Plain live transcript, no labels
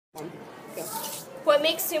Go. What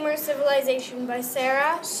Makes Sumer Civilization by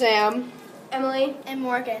Sarah, Sam. Emily, and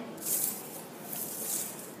Morgan.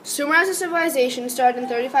 Sumer as a civilization started in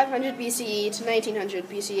 3500 BCE to 1900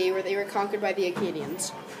 BCE, where they were conquered by the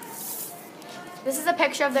Akkadians. This is a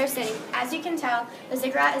picture of their city. As you can tell, the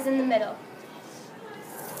ziggurat is in the middle.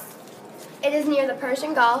 It is near the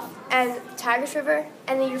Persian Gulf and Tigris River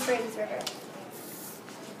and the Euphrates River.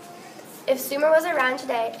 If Sumer was around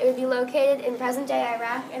today, it would be located in present-day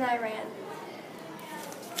Iraq and Iran.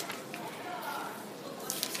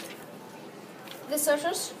 The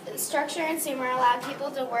social structure in Sumer allowed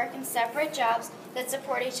people to work in separate jobs that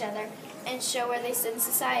support each other and show where they stood in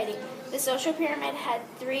society. The social pyramid had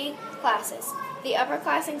three classes. The upper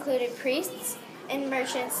class included priests and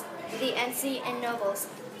merchants, the ensi, and nobles.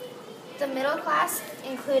 The middle class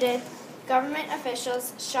included government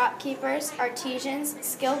officials, shopkeepers, artisans,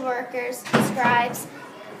 skilled workers, scribes,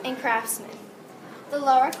 and craftsmen. The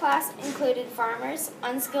lower class included farmers,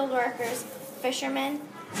 unskilled workers, fishermen,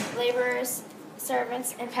 laborers,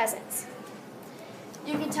 servants, and peasants.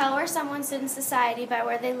 You can tell where someone stood in society by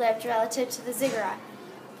where they lived relative to the ziggurat.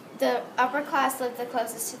 The upper class lived the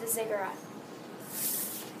closest to the ziggurat.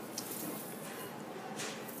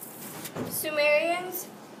 Sumerians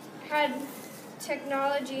had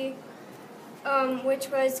technology which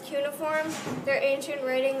was cuneiform, their ancient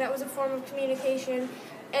writing that was a form of communication,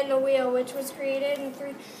 and the wheel, which was created in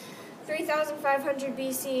 3500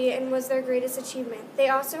 BC and was their greatest achievement. They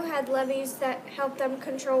also had levees that helped them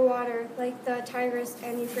control water, like the Tigris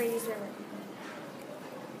and Euphrates River.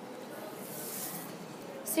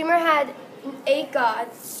 Sumer had eight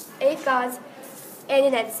gods, and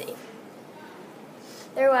an ensi.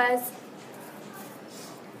 There was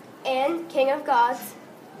An, king of gods,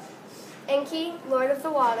 Enki, lord of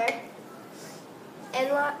the water,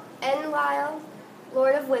 Enlil,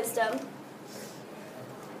 lord of wisdom,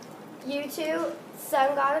 Utu,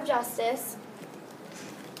 sun god of justice,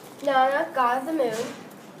 Nana, god of the moon,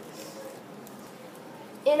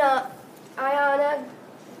 Iana,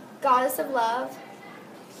 goddess of love,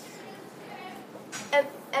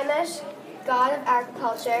 Emesh, god of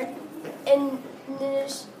agriculture, and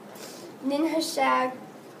Ninhushag,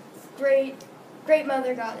 great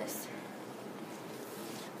mother goddess.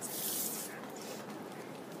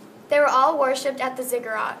 They were all worshipped at the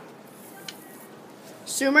ziggurat.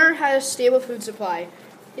 Sumer had a stable food supply.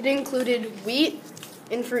 It included wheat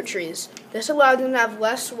and fruit trees. This allowed them to have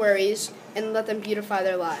less worries and let them beautify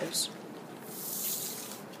their lives.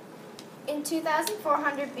 In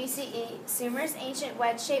 2400 BCE, Sumer's ancient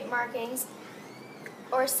wedge-shaped markings,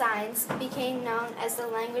 or signs, became known as the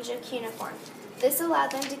language of cuneiform. This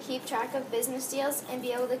allowed them to keep track of business deals and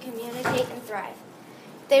be able to communicate and thrive.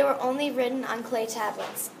 They were only written on clay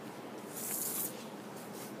tablets.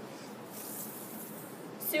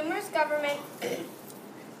 Sumer's government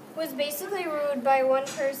was basically ruled by one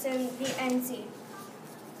person, the ensi.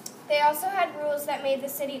 They also had rules that made the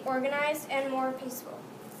city organized and more peaceful.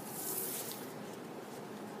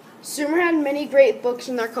 Sumer had many great books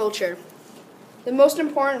in their culture. The most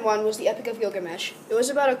important one was the Epic of Gilgamesh. It was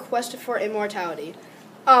about a quest for immortality.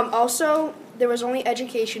 Also, there was only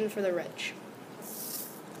education for the rich.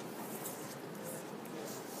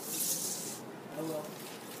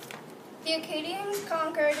 The Akkadians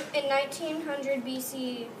conquered in 1900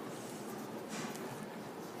 BCE.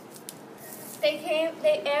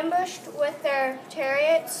 They ambushed with their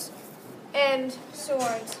chariots and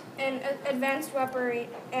swords and advanced weaponry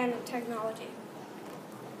and technology.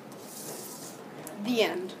 The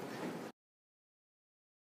end.